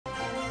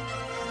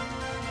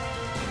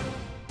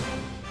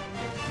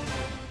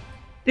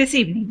This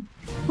evening,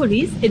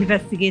 police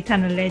investigate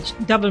an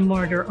alleged double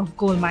murder of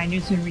gold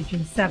miners in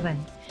Region 7.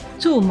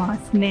 Two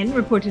masked men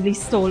reportedly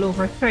stole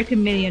over $30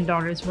 million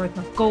worth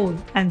of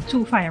gold and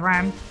two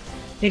firearms.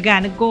 The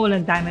Ghana Gold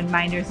and Diamond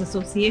Miners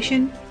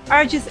Association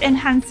urges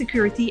enhanced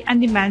security and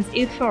demands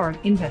a thorough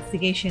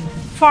investigation.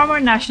 Former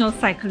national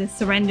cyclist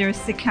surrenders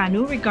to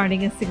Kanu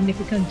regarding a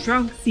significant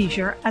drug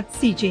seizure at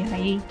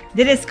CJIE.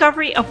 The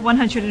discovery of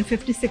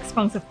 156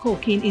 pounds of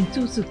cocaine in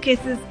two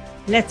suitcases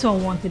led to a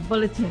wanted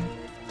bulletin.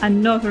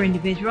 Another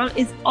individual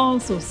is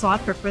also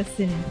sought for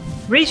questioning.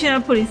 Regional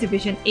Police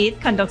Division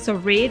 8 conducts a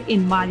raid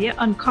in Malia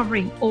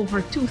uncovering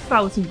over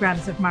 2,000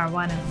 grams of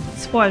marijuana.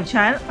 Spoiled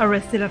child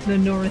arrested at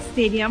Lenora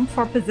Stadium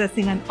for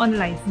possessing an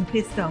unlicensed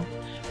pistol.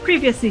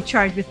 Previously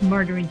charged with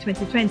murder in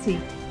 2020,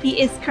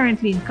 he is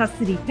currently in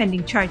custody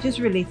pending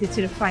charges related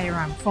to the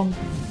firearm found.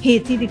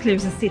 Haiti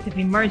declares a state of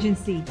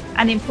emergency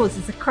and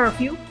imposes a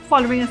curfew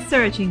following a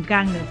surge in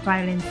gang-led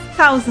violence.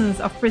 Thousands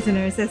of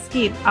prisoners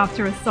escaped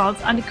after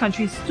assaults on the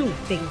country's two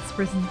biggest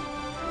prisons.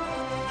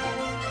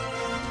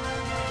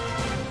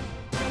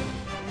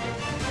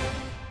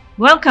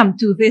 Welcome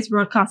to this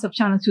broadcast of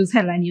Channel 2's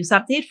Headline News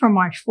Update for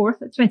March 4th,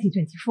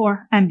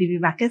 2024. I'm Bibi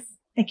Bacchus.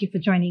 Thank you for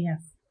joining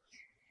us.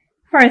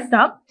 First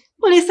up,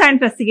 police are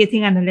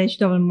investigating an alleged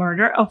double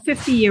murder of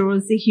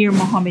 50-year-old Zahir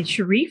Mohammed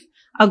Sharif,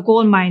 a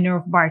gold miner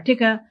of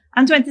Bartica,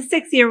 and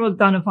 26-year-old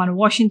Donovan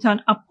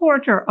Washington, a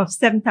porter of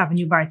 7th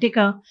Avenue,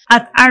 Bartica,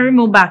 at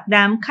Arimobak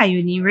Dam,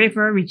 Cayuni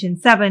River, Region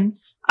 7,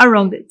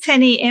 around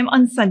 10 a.m.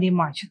 on Sunday,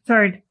 March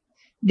 3rd.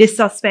 The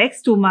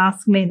suspects, two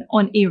masked men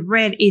on a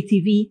red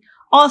ATV,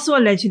 also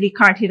allegedly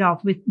carted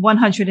off with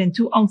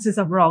 102 ounces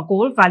of raw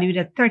gold valued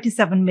at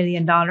 $37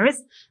 million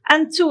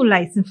and two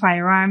licensed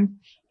firearms,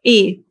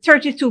 a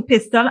 .32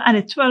 pistol and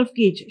a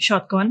 12-gauge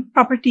shotgun,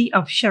 property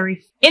of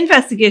Sharif.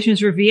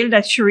 Investigations revealed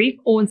that Sharif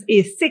owns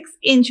a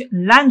 6-inch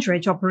land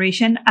dredge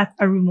operation at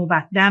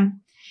Arimobak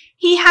Dam.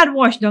 He had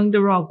washed down the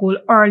raw gold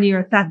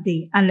earlier that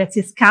day and left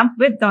his camp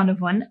with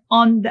Donovan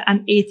on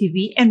an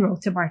ATV en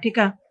route to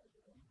Bartica.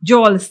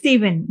 Joel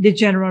Stephen, the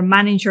general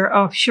manager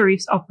of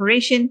Sharif's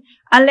operation,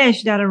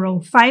 alleged that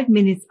around 5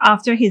 minutes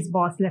after his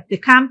boss left the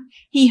camp,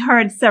 he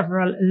heard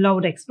several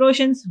loud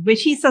explosions,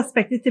 which he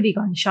suspected to be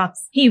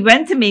gunshots. He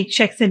went to make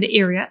checks in the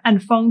area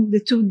and found the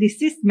two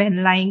deceased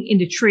men lying in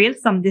the trail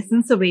some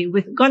distance away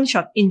with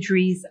gunshot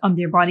injuries on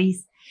their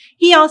bodies.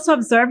 He also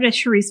observed that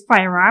Sharif's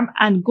firearm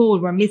and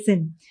gold were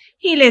missing.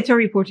 He later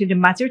reported the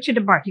matter to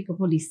the Bartica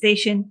police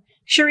station.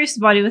 Sharif's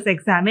body was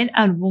examined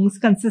and wounds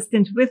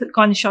consistent with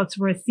gunshots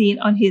were seen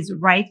on his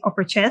right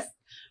upper chest,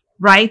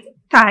 right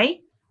thigh,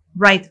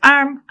 right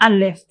arm, and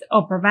left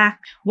upper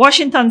back.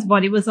 Washington's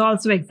body was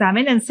also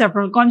examined and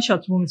several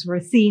gunshot wounds were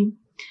seen.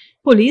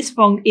 Police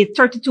found a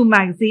 .32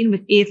 magazine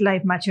with 8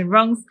 live matching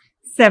rounds,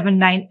 7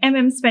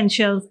 9mm spent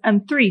shells,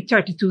 and 3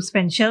 .32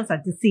 spent shells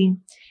at the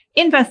scene.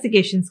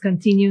 Investigations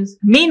continues.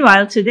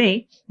 Meanwhile,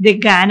 today, the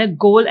Ghana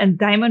Gold and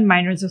Diamond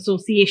Miners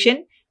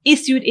Association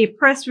issued a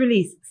press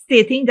release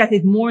stating that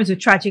it mourns the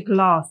tragic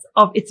loss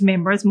of its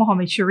members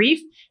Mohammed Sharif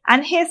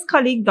and his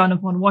colleague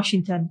Donovan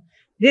Washington.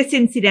 This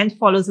incident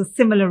follows a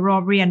similar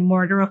robbery and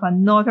murder of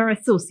another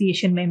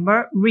association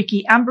member,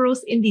 Ricky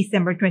Ambrose, in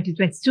December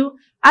 2022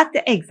 at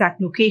the exact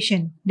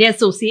location. The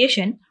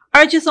association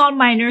urges all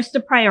miners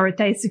to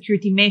prioritize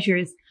security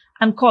measures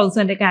and calls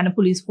on the Ghana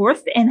Police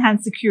Force to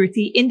enhance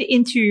security in the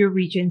interior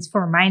regions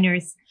for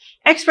miners.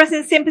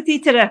 Expressing sympathy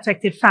to the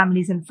affected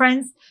families and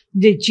friends,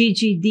 the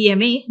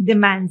GGDMA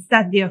demands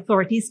that the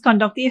authorities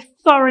conduct a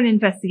thorough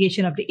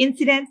investigation of the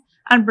incident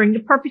and bring the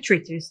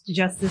perpetrators to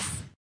justice.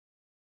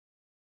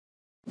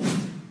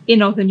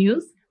 In other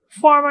news,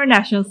 former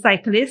national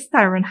cyclist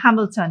Tyrone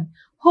Hamilton,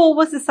 who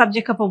was the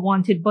subject of a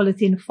wanted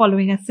bulletin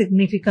following a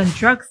significant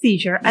drug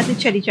seizure at the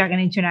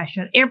Cheddi-Jagan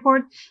International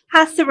Airport,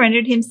 has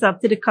surrendered himself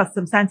to the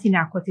Customs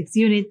Anti-Narcotics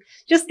Unit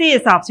just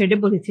days after the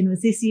bulletin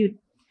was issued.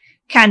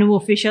 Kanu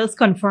officials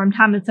confirmed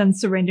Hamilton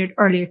surrendered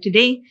earlier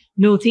today,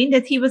 noting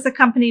that he was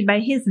accompanied by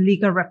his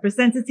legal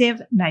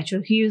representative,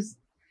 Nigel Hughes.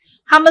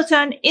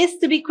 Hamilton is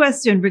to be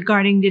questioned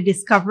regarding the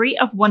discovery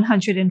of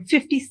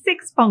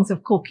 156 pounds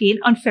of cocaine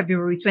on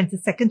February 22,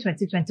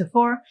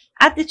 2024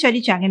 at the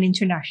Cheddi-Jagan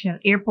International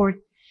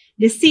Airport.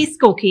 The seized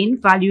cocaine,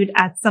 valued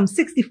at some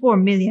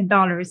 $64 million,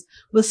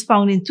 was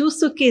found in two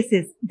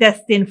suitcases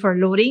destined for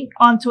loading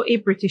onto a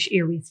British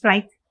Airways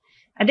flight.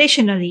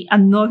 Additionally,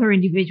 another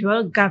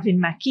individual, Gavin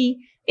Mackey,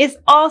 is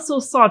also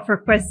sought for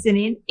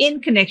questioning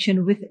in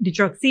connection with the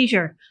drug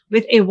seizure,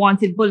 with a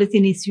wanted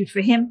bulletin issued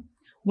for him.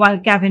 While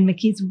Gavin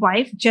Mackey's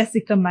wife,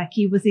 Jessica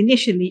Mackey, was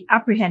initially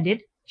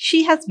apprehended,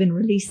 she has been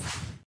released.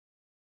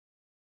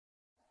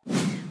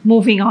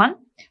 Moving on,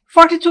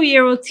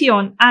 42-year-old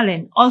Tion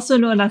Allen, also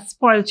known as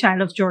Spoiled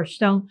Child of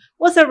Georgetown,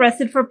 was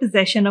arrested for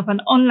possession of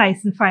an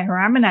unlicensed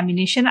firearm and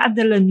ammunition at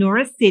the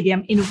Lenora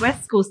Stadium in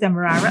West Coast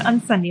Demerara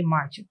on Sunday,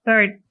 March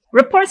 3rd.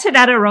 Reports said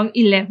that around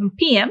 11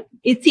 p.m.,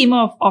 a team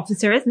of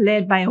officers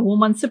led by a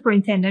woman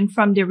superintendent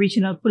from the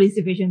Regional Police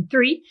Division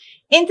 3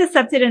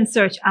 intercepted and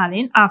searched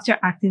Allen after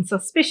acting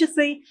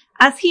suspiciously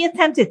as he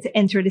attempted to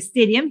enter the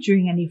stadium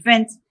during an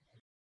event.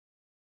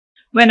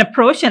 When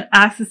approached and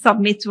asked to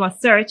submit to a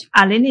search,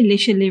 Allen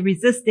initially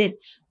resisted,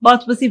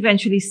 but was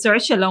eventually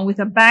searched along with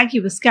a bag he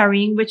was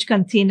carrying which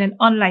contained an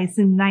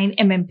unlicensed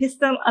 9mm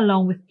pistol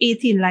along with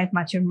 18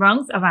 live-matching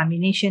rounds of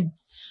ammunition.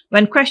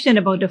 When questioned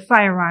about the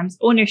firearm's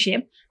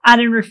ownership,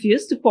 Allen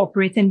refused to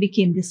cooperate and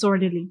became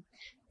disorderly.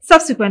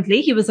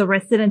 Subsequently, he was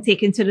arrested and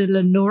taken to the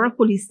Lenora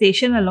police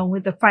station along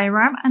with the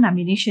firearm and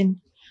ammunition.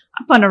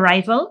 Upon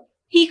arrival,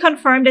 he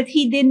confirmed that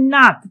he did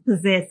not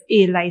possess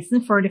a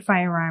license for the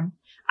firearm.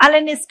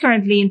 Allen is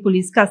currently in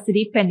police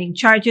custody pending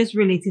charges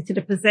related to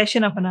the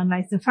possession of an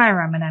unlicensed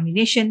firearm and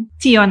ammunition.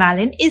 Tion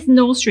Allen is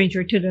no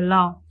stranger to the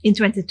law. In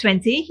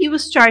 2020, he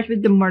was charged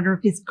with the murder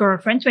of his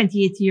girlfriend,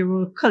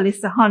 28-year-old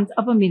Calista Hunt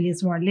of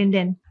Amelia's Ward,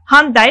 Linden.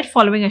 Hunt died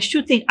following a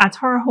shooting at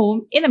her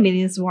home in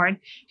Amelia's Ward.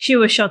 She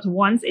was shot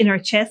once in her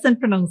chest and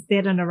pronounced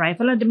dead on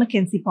arrival at the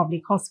Mackenzie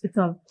Public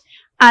Hospital.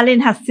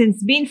 Allen has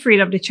since been freed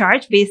of the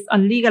charge based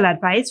on legal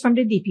advice from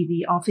the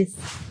DPP office.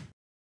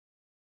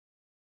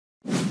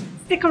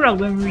 Stick around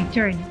when we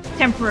return.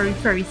 Temporary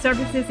ferry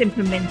services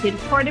implemented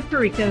for the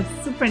Perica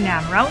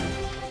Supernam route,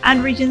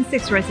 and Region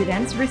 6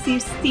 residents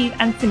receive steel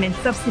and cement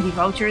subsidy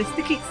vouchers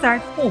to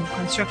kickstart home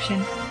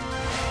construction.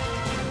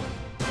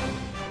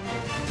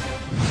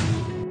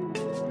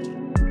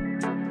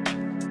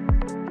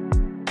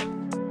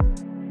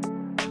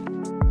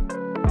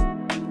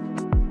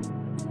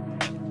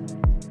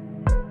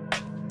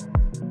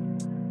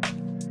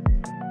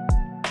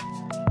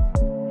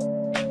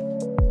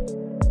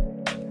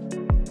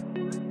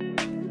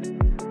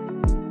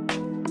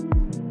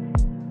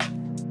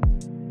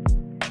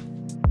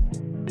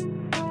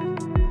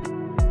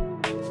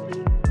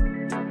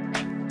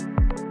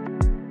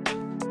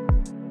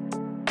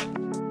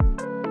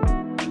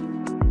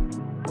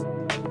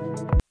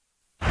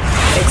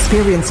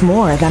 Experience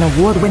more than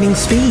award-winning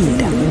speed.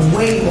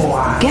 Way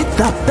more. Get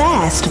the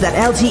best that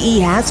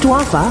LTE has to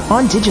offer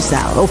on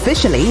Digicel,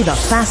 officially the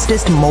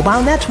fastest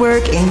mobile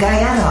network in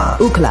Guyana.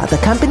 Ookla, the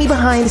company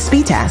behind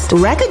Speedtest,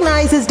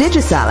 recognizes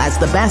Digicel as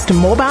the best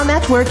mobile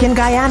network in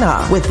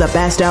Guyana. With the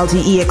best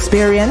LTE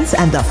experience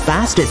and the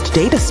fastest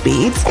data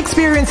speeds,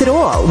 experience it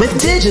all with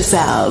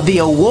Digicel, the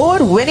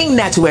award-winning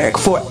network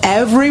for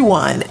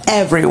everyone,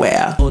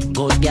 everywhere. Good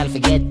girl,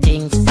 forget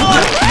things.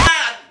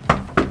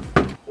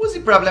 What's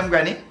the problem,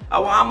 Granny? I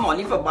want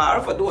money for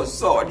borrow for those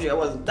surgery. I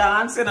was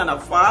dancing and I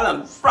fall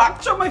and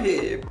fracture my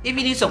hip. If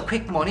you need some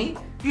quick money,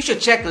 you should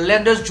check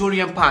Lender's Jewelry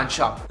and Pawn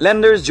Shop.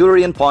 Lender's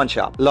Jewelry and Pawn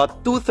Shop,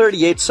 Lot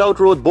 238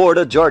 South Road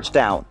Border,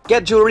 Georgetown.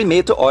 Get jewelry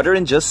made to order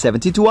in just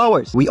 72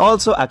 hours. We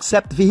also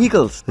accept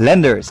vehicles.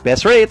 Lender's,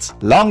 best rates,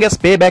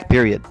 longest payback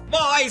period.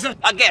 Boys,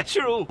 I get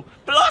through.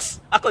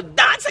 Plus, I could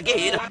dance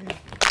again.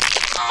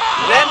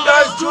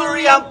 Lender's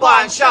Jewelry and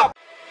Pawn Shop.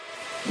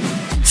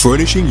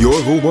 Furnishing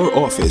your home or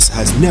office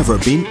has never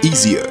been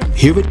easier.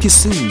 Here at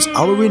Kissoons,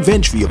 our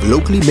inventory of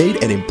locally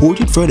made and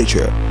imported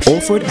furniture,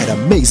 offered at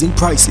amazing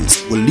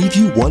prices, will leave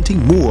you wanting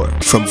more.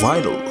 From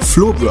vinyl,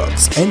 floor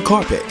rugs and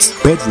carpets,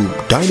 bedroom,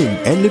 dining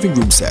and living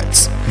room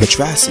sets,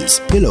 mattresses,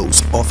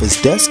 pillows,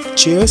 office desk,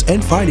 chairs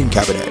and filing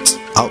cabinets,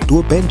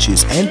 outdoor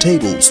benches and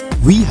tables.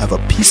 We have a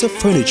piece of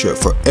furniture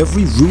for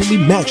every room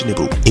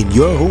imaginable in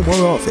your home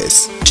or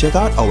office. Check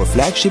out our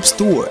flagship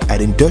store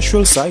at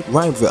Industrial Site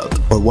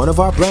Rijnveld or one of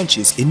our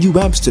branches in New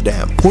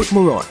Amsterdam, Port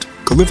Morant,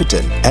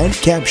 Riverton and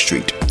Camp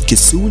Street.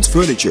 Kissoons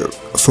Furniture,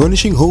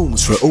 furnishing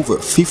homes for over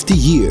 50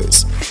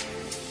 years.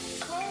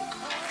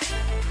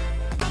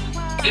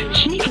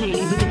 Speak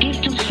clearly with a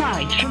gift of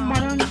sight from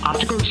Modern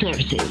Optical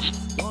Services.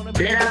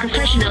 Let our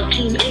professional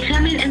team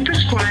examine and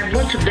prescribe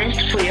what's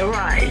best for your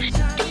eyes.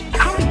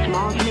 Our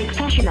smiles make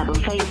fashionable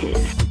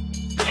faces.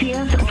 See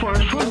us for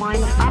a full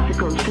line of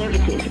optical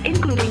services,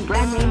 including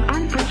brand name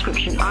and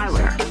prescription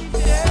eyewear.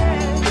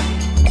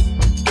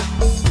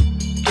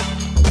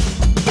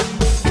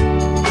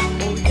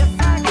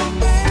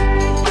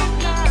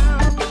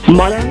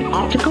 Modern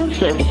Optical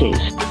Services,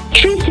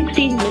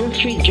 316 Mill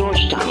Street,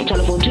 Georgetown.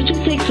 Telephone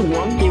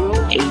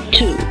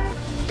 226-1082.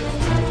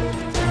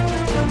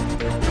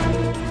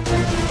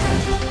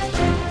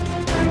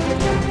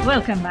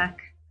 Welcome back.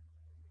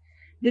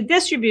 The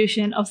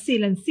distribution of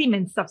steel and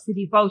cement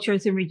subsidy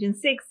vouchers in Region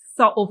 6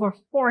 saw over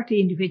 40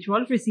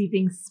 individuals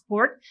receiving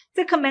support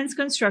to commence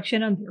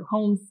construction on their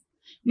homes.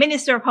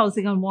 Minister of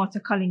Housing and Water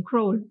Colin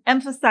Crowell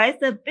emphasized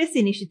that this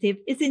initiative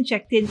is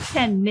injecting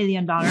 $10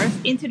 million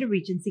into the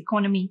region's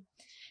economy.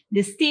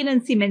 The Steel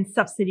and Cement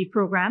Subsidy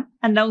Program,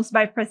 announced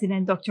by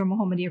President Dr.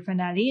 Mohamed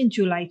Irfaan Ali in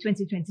July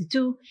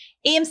 2022,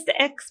 aims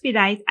to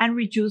expedite and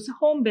reduce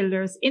home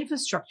builders'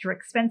 infrastructure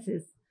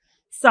expenses.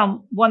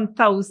 Some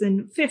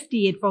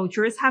 1,058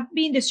 vouchers have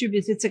been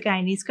distributed to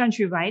Guyanese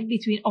countrywide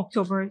between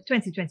October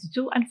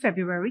 2022 and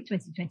February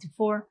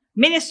 2024.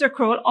 Minister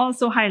Crowell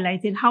also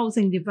highlighted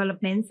housing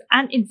developments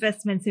and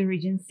investments in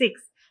Region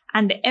 6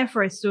 and the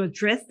efforts to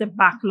address the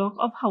backlog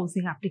of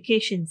housing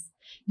applications.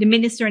 The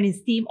minister and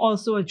his team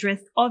also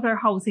addressed other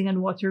housing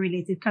and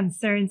water-related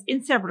concerns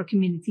in several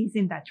communities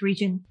in that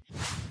region.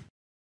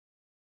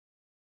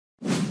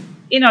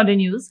 In other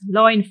news,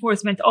 law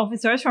enforcement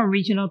officers from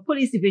Regional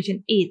Police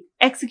Division 8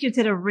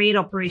 executed a raid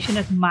operation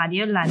at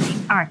Madia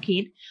Landing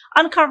Arcade,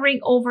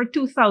 uncovering over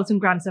 2,000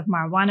 grams of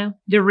marijuana.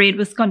 The raid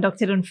was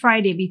conducted on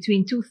Friday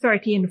between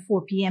 2:30 and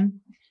 4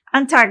 p.m.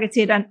 and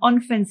targeted an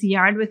unfenced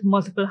yard with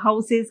multiple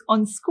houses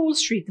on School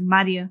Street,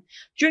 Madia.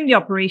 During the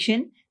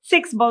operation,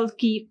 6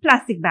 bulky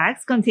plastic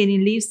bags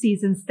containing leaf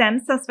seeds and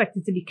stems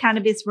suspected to be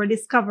cannabis were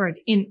discovered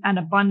in an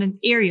abandoned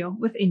area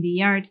within the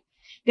yard.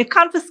 The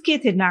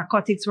confiscated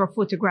narcotics were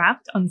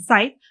photographed on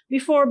site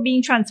before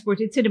being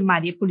transported to the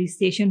Madia police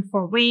station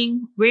for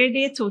weighing, where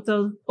they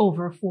totaled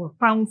over 4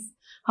 pounds.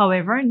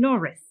 However, no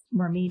arrests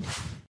were made.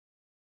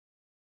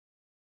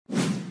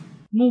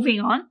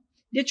 Moving on,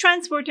 the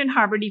Transport and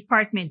Harbour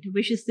Department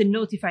wishes to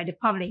notify the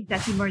public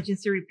that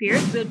emergency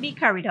repairs will be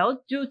carried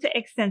out due to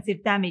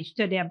extensive damage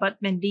to the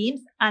abutment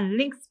beams and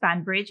link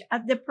span bridge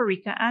at the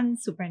Parika and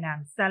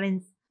Supernam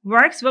Salins.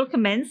 Works will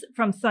commence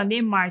from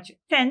Sunday, March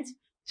 10th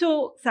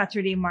to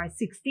Saturday, March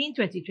 16,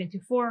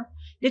 2024.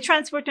 The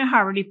Transport and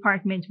Harbour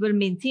Department will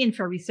maintain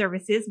ferry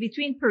services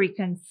between Parika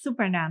and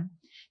Supernam.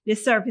 The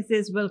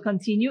services will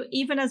continue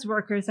even as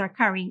workers are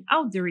carrying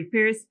out the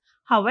repairs.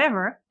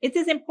 However, it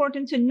is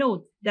important to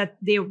note that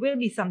there will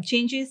be some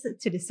changes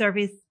to the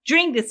service.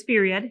 During this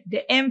period,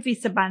 the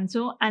MV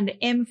Sabanto and the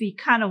MV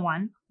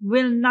Kanawan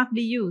will not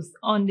be used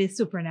on the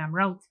Supernam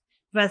route.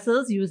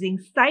 Vessels using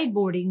side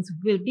boardings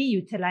will be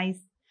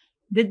utilized.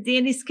 The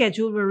daily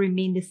schedule will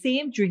remain the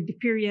same during the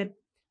period.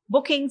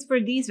 Bookings for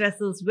these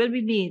vessels will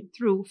be made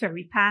through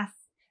Ferry Pass.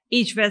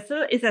 Each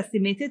vessel is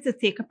estimated to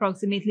take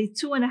approximately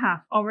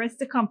 2.5 hours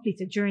to complete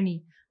a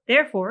journey.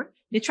 Therefore,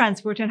 the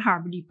Transport and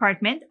Harbour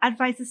Department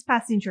advises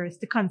passengers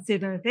to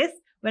consider this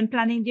when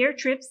planning their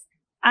trips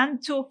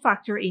and to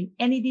factor in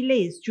any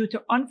delays due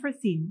to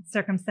unforeseen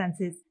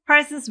circumstances.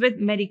 Persons with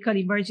medical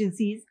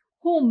emergencies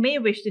who may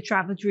wish to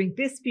travel during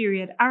this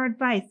period are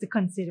advised to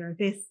consider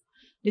this.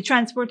 The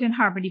Transport and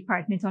Harbour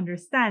Department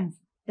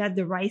understands that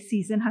the rice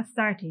season has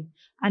started,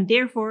 and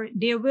therefore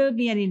there will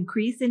be an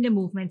increase in the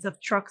movements of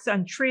trucks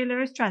and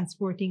trailers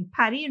transporting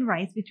paddy and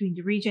rice between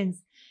the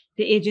regions.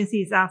 The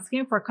agency is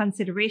asking for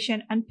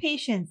consideration and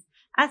patience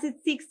as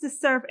it seeks to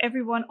serve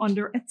everyone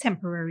under a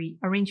temporary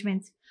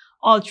arrangement.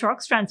 All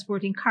trucks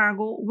transporting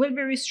cargo will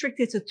be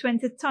restricted to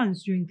 20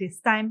 tons during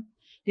this time.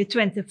 The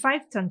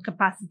 25-ton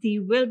capacity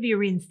will be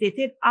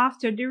reinstated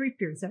after the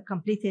repairs are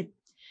completed.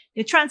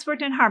 The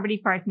Transport and Harbour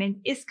Department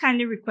is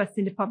kindly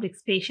requesting the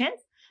public's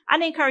patience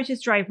and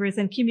encourages drivers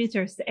and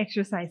commuters to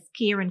exercise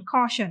care and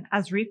caution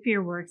as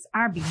repair works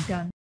are being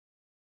done.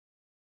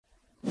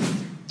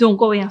 Don't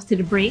go away after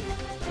the break.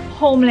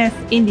 Homeless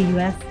in the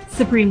U.S.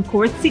 Supreme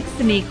Court seeks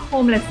to make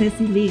homelessness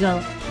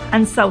illegal,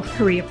 and South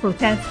Korea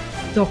protests.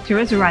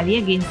 Doctors rally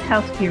against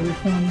healthcare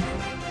reform.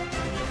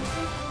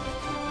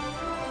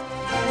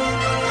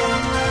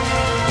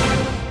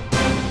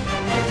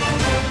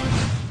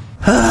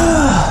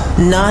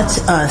 Not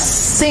a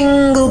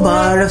single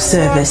bar of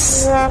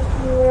service.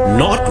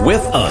 Not with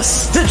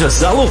us.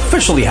 Digicel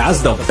officially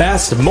has the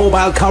best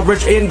mobile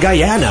coverage in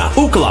Guyana.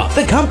 Ookla,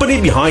 the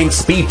company behind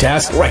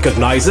Speedtest,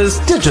 recognizes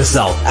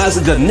Digicel as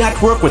the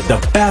network with the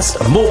best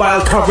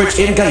mobile coverage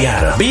in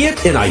Guyana. Be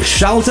it in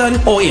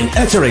Aishalton or in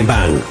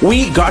Iteringban,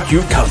 we got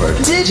you covered.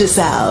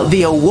 Digicel,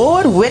 the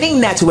award-winning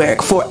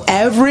network for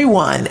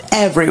everyone,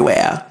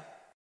 everywhere.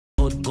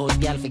 Good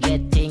girl,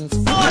 forget things.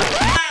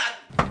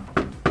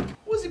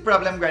 What's the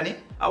problem, Granny?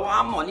 I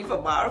want money for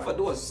borrow for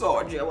those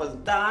surgery. I was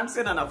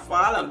dancing and I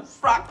fall and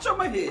fracture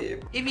my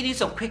hip. If you need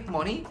some quick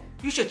money,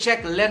 you should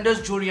check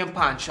Lender's Jewelry and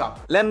Pawn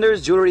Shop.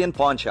 Lender's Jewelry and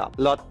Pawn Shop,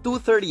 Lot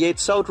 238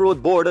 South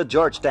Road Border,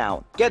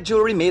 Georgetown. Get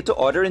jewelry made to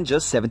order in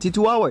just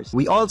 72 hours.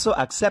 We also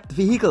accept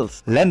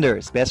vehicles.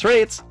 Lenders, best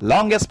rates,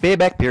 longest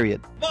payback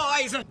period.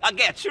 Boys, I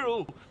get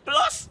through.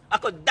 Plus, I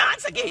could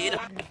dance again.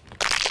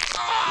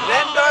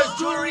 Lender's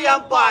Jewelry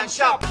and Pawn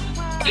Shop.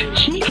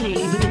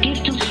 Sneakily with a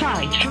gift of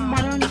sight from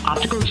Modern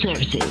Optical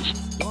Services.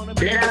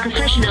 Let our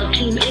professional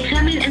team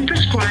examine and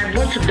prescribe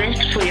what's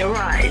best for your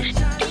eyes.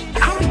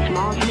 Common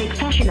smiles make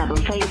fashionable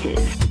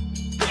faces.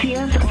 See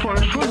us for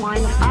a full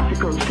line of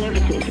optical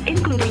services,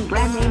 including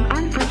brand name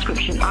and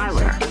prescription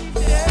eyewear.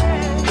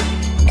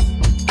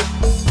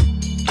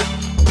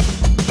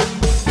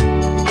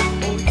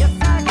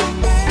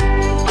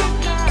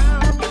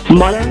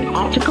 Modern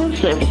Optical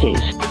Services,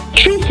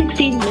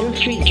 316 Mill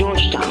Street,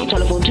 Georgetown.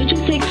 Telephone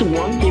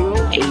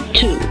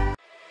 226-1082.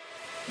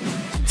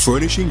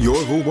 Furnishing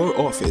your home or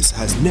office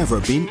has never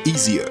been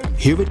easier.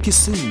 Here at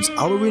Kissoons,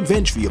 our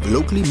inventory of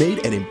locally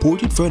made and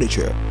imported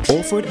furniture,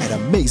 offered at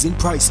amazing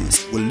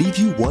prices, will leave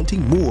you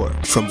wanting more.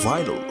 From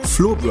vinyl,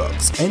 floor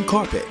rugs and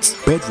carpets,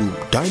 bedroom,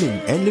 dining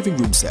and living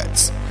room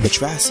sets,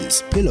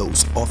 mattresses,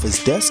 pillows,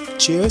 office desk,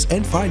 chairs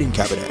and filing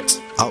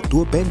cabinets,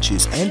 outdoor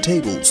benches and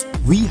tables.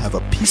 We have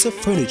a piece of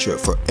furniture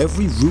for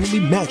every room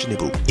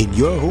imaginable in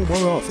your home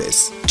or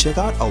office. Check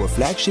out our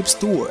flagship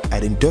store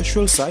at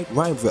Industrial Site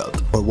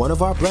Rijnveld or one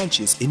of our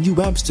branches in New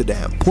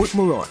Amsterdam, Port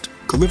Morant,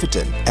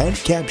 Riverton and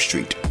Camp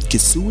Street.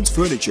 Kissoons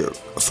Furniture,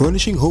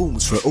 furnishing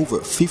homes for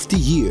over 50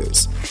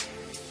 years.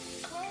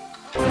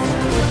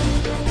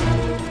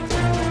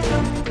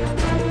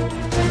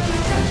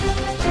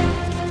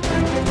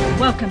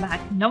 Welcome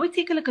back. Now we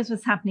take a look at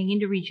what's happening in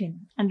the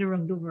region and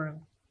around the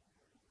world.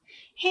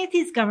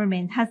 Haiti's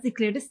government has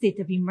declared a state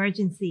of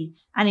emergency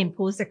and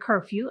imposed a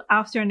curfew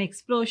after an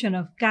explosion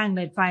of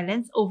gang-led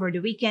violence over the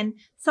weekend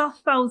saw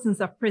thousands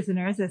of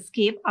prisoners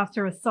escape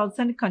after assaults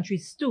on the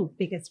country's two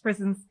biggest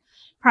prisons.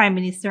 Prime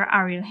Minister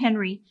Ariel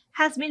Henry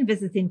has been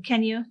visiting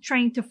Kenya,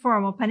 trying to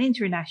form up an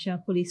international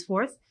police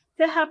force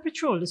to help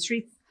patrol the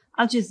streets.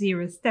 Al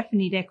Jazeera's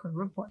Stephanie Decker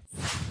reports.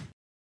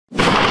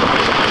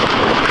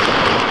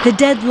 The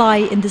dead lie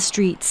in the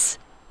streets.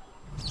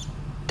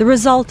 The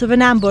result of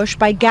an ambush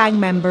by gang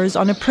members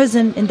on a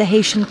prison in the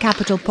Haitian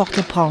capital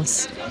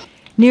Port-au-Prince.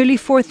 Nearly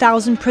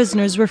 4,000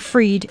 prisoners were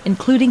freed,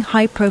 including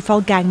high-profile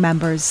gang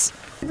members.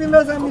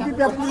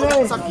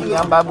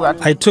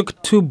 I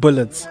took 2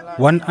 bullets,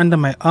 one under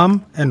my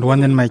arm and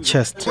one in my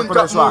chest.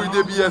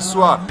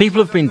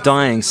 People have been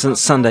dying since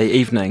Sunday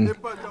evening.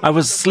 I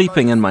was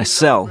sleeping in my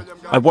cell.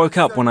 I woke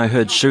up when I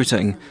heard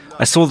shooting.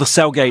 I saw the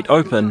cell gate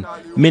open.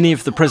 Many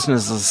of the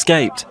prisoners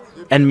escaped,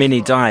 and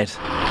many died.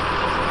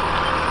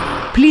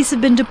 Police have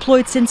been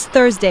deployed since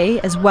Thursday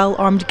as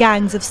well-armed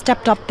gangs have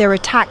stepped up their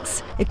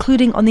attacks,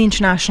 including on the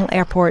international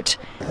airport.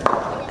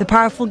 The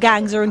powerful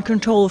gangs are in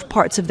control of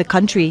parts of the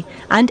country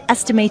and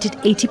estimated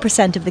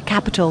 80% of the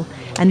capital,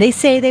 and they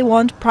say they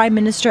want Prime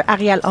Minister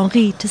Ariel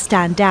Henry to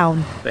stand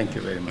down. Thank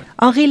you very much.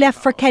 Henry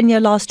left for Kenya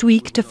last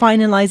week to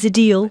finalise a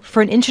deal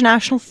for an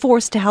international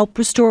force to help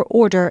restore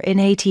order in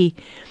Haiti.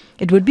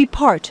 It would be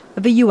part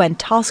of a UN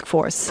task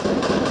force.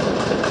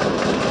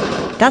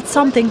 That's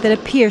something that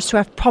appears to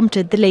have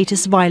prompted the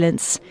latest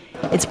violence.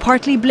 It's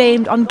partly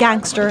blamed on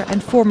gangster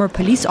and former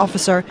police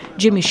officer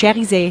Jimmy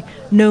Cherizet,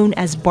 known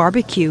as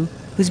Barbecue,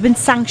 who's been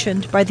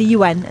sanctioned by the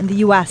UN and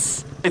the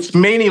US. It's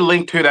mainly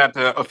linked to that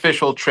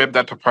official trip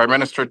that the Prime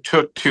Minister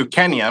took to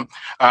Kenya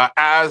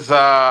as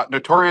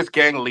notorious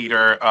gang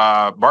leader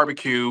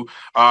Barbecue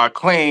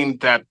claimed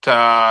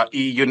that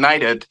he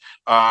united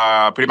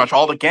pretty much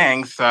all the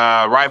gangs,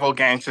 rival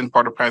gangs in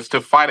Port-au-Prince,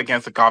 to fight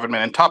against the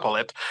government and topple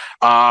it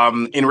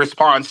in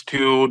response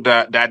to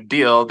that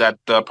deal that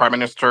the Prime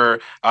Minister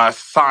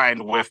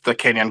signed with the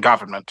Kenyan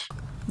government.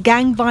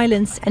 Gang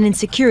violence and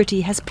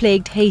insecurity has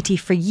plagued Haiti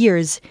for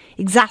years,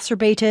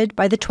 exacerbated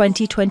by the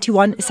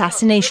 2021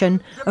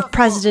 assassination of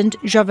President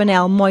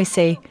Jovenel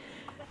Moïse.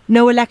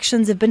 No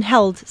elections have been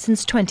held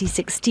since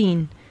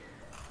 2016.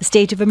 A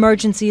state of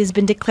emergency has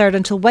been declared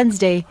until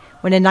Wednesday,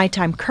 when a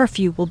nighttime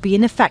curfew will be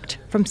in effect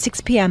from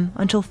 6 p.m.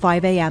 until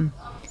 5 a.m.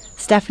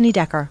 Stephanie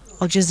Decker,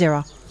 Al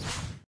Jazeera.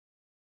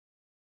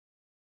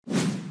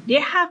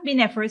 There have been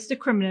efforts to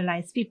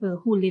criminalize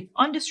people who live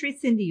on the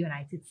streets in the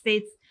United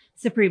States.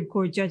 Supreme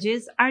Court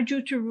judges are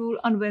due to rule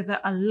on whether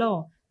a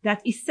law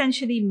that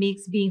essentially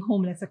makes being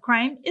homeless a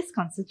crime is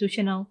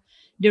constitutional.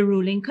 The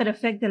ruling could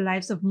affect the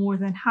lives of more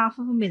than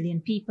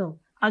 500,000 people.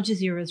 Al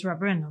Jazeera's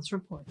Rob Reynolds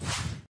reports.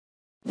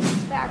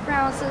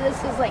 Background, so this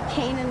is like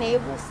Cain and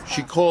Abel stuff.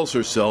 She calls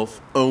herself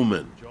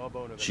Omen.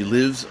 She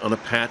lives on a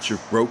patch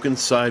of broken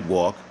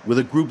sidewalk with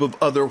a group of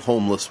other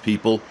homeless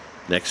people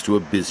next to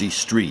a busy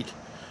street.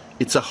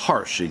 It's a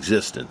harsh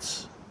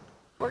existence.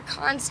 We're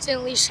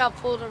constantly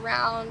shuffled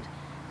around.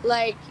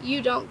 Like,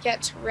 you don't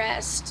get to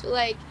rest.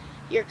 Like,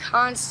 you're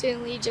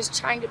constantly just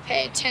trying to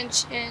pay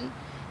attention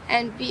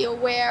and be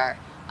aware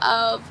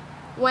of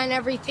when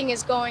everything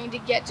is going to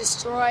get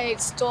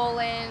destroyed,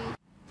 stolen.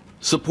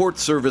 Support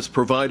service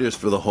providers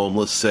for the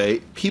homeless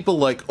say people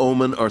like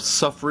Omen are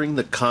suffering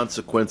the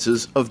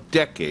consequences of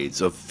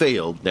decades of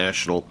failed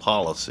national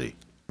policy.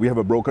 We have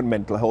a broken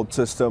mental health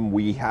system.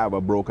 We have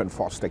a broken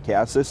foster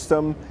care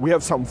system. We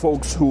have some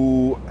folks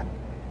who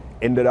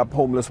ended up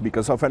homeless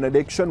because of an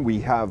addiction. We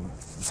have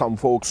some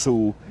folks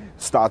who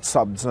start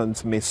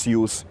substance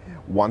misuse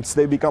once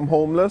they become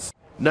homeless.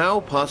 Now,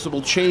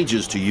 possible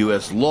changes to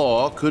U.S.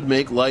 law could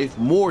make life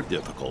more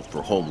difficult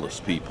for homeless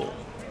people.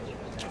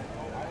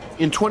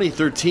 In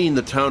 2013,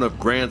 the town of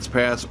Grants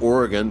Pass,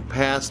 Oregon,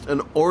 passed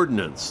an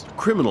ordinance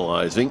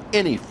criminalizing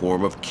any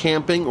form of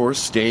camping or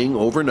staying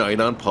overnight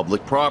on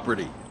public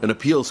property. An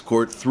appeals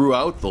court threw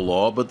out the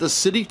law, but the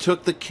city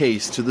took the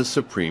case to the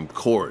Supreme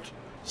Court.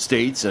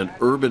 States and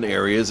urban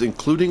areas,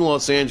 including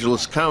Los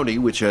Angeles County,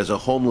 which has a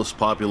homeless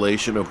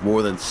population of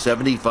more than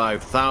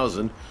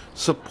 75,000,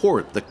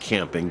 support the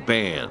camping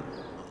ban.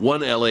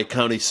 One LA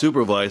County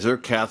supervisor,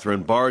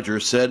 Catherine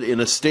Barger, said in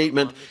a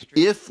statement,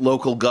 if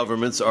local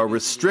governments are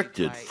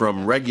restricted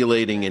from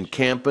regulating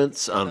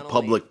encampments on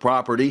public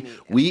property,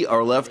 we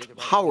are left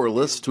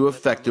powerless to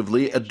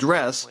effectively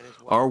address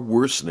our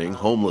worsening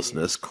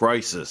homelessness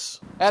crisis.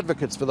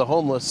 Advocates for the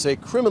homeless say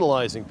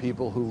criminalizing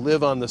people who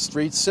live on the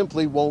streets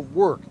simply won't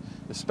work,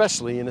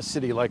 especially in a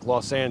city like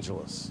Los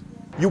Angeles.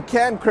 You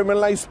can't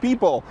criminalize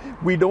people.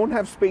 We don't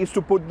have space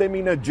to put them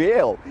in a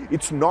jail.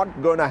 It's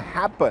not going to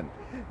happen.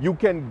 You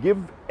can give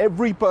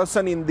every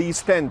person in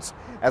these tents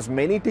as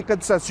many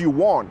tickets as you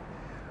want,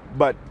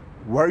 but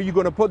where are you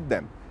going to put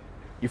them?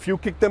 If you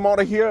kick them out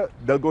of here,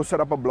 they'll go set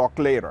up a block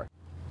later.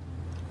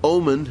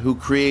 Omen, who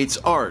creates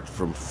art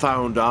from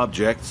found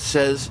objects,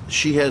 says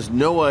she has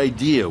no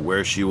idea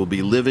where she will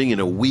be living in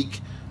a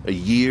week, a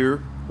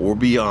year, or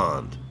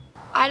beyond.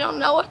 I don't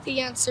know what the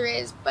answer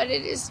is, but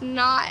it is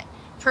not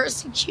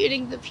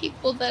persecuting the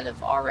people that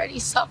have already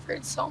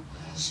suffered so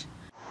much.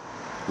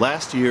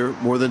 Last year,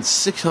 more than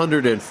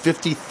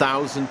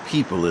 650,000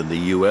 people in the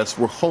U.S.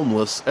 were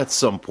homeless at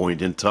some point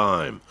in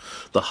time,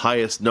 the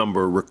highest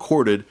number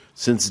recorded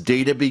since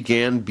data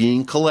began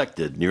being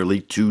collected nearly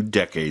 2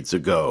 decades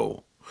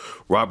ago.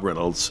 Rob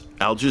Reynolds,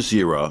 Al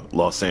Jazeera,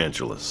 Los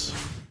Angeles.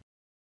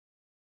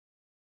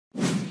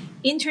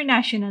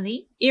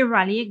 Internationally, a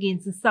rally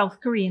against the South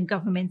Korean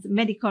government's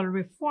medical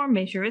reform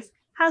measures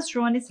has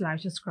drawn its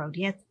largest crowd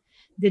yet.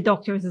 The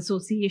Doctors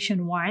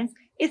Association warns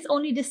it's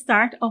only the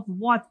start of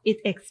what it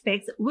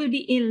expects will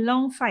be a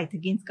long fight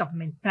against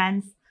government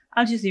plans.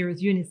 Al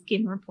Jazeera's Eunice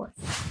Kim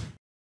reports.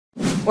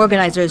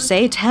 Organizers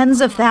say tens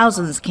of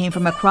thousands came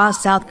from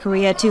across South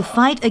Korea to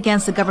fight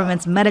against the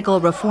government's medical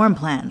reform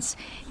plans.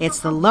 It's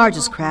the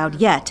largest crowd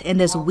yet in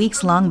this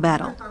weeks-long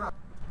battle.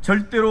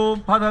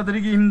 The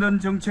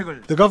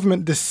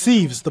government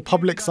deceives the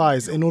public's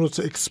eyes in order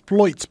to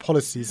exploit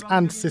policies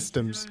and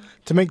systems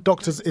to make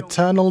doctors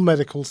eternal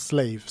medical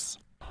slaves.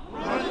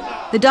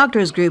 The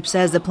doctors group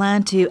says the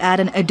plan to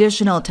add an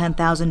additional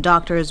 10,000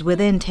 doctors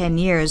within 10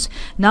 years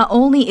not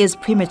only is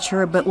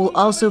premature but will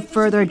also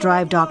further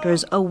drive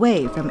doctors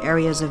away from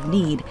areas of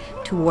need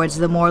towards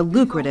the more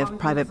lucrative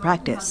private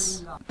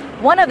practice.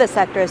 One of the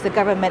sectors the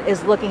government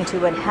is looking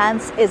to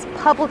enhance is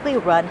publicly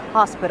run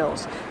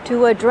hospitals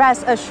to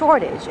address a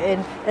shortage in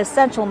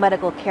essential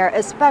medical care,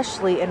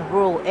 especially in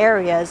rural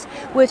areas,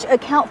 which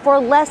account for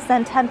less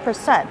than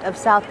 10% of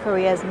South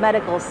Korea's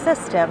medical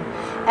system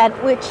and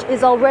which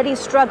is already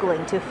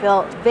struggling to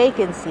fill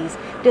vacancies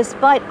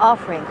despite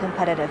offering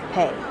competitive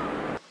pay.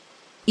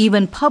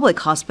 Even public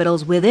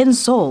hospitals within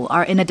Seoul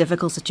are in a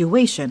difficult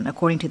situation,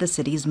 according to the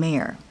city's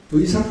mayor.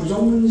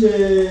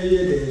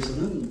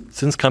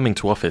 Since coming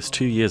to office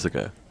 2 years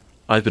ago,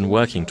 I've been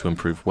working to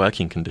improve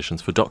working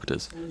conditions for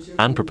doctors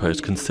and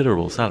proposed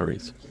considerable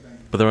salaries,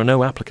 but there are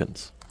no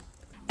applicants.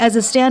 As the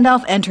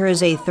standoff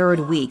enters a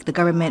third week, the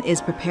government is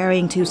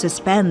preparing to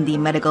suspend the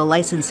medical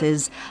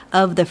licenses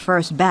of the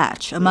first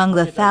batch among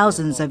the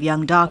thousands of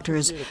young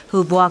doctors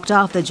who've walked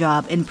off the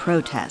job in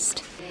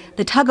protest.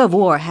 The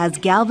tug-of-war has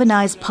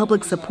galvanized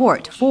public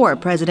support for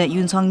President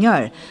Yoon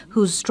Suk-yeol,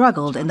 who's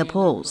struggled in the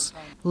polls.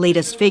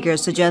 Latest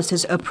figures suggest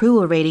his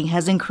approval rating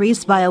has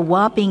increased by a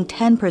whopping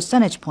 10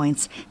 percentage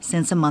points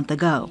since a month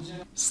ago.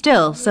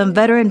 Still, some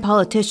veteran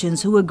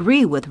politicians who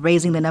agree with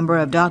raising the number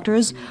of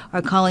doctors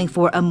are calling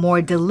for a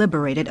more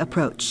deliberated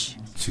approach.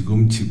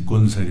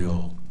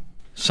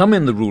 Some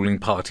in the ruling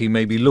party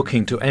may be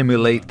looking to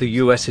emulate the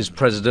US's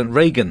President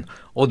Reagan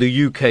or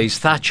the UK's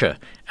Thatcher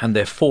and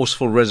their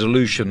forceful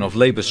resolution of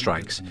labour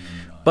strikes.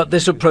 But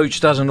this approach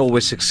doesn't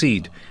always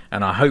succeed,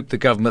 and I hope the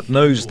government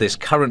knows this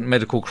current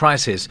medical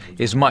crisis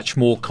is much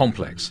more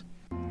complex.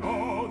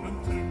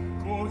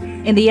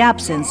 In the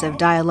absence of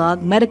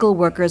dialogue, medical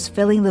workers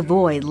filling the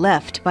void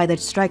left by the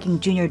striking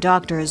junior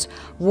doctors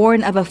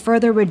warn of a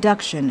further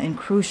reduction in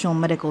crucial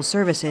medical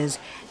services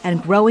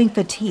and growing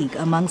fatigue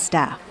among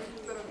staff.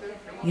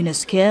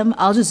 Eunice Kim,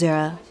 Al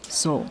Jazeera,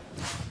 Seoul.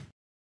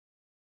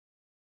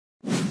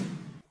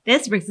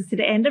 This brings us to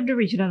the end of the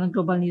regional and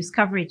global news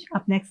coverage.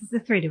 Up next is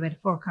the 3-day weather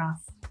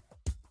forecast.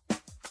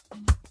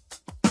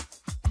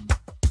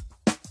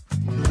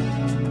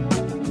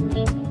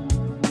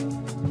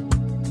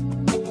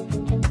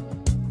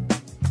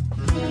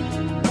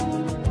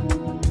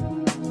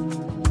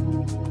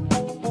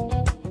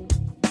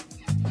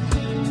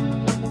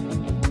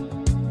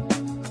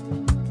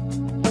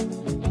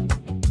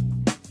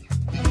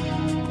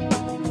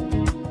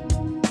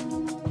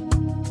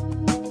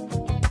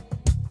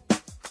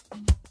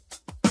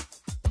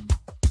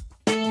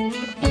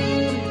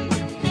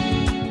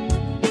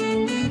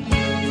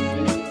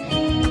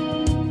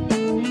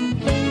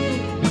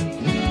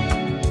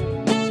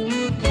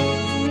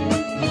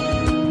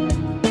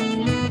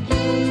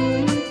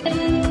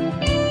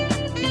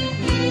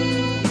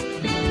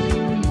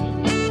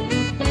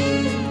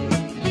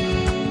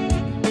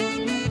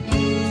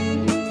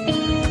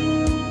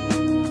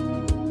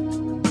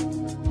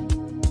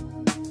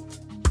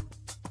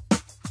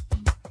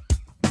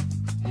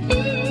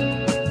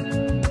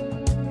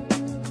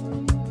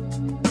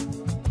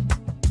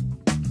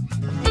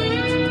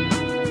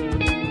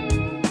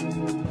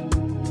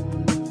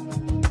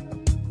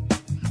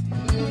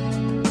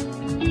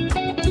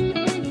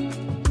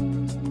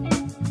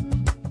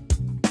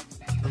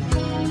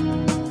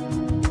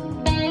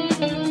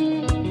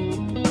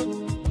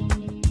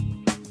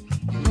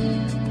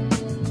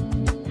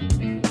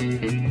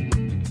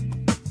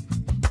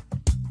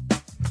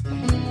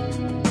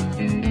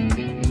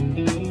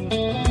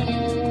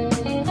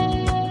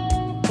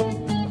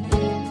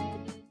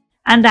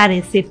 And that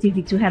is Safe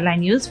TV2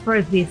 Headline News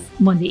for this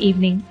Monday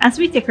evening. As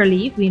we take our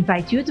leave, we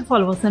invite you to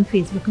follow us on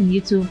Facebook and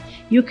YouTube.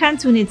 You can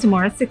tune in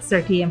tomorrow at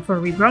 6:30 a.m. for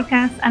a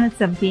rebroadcast and at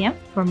 7 p.m.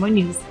 for more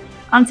news.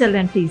 Until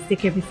then, please take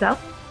care of yourself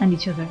and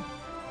each other.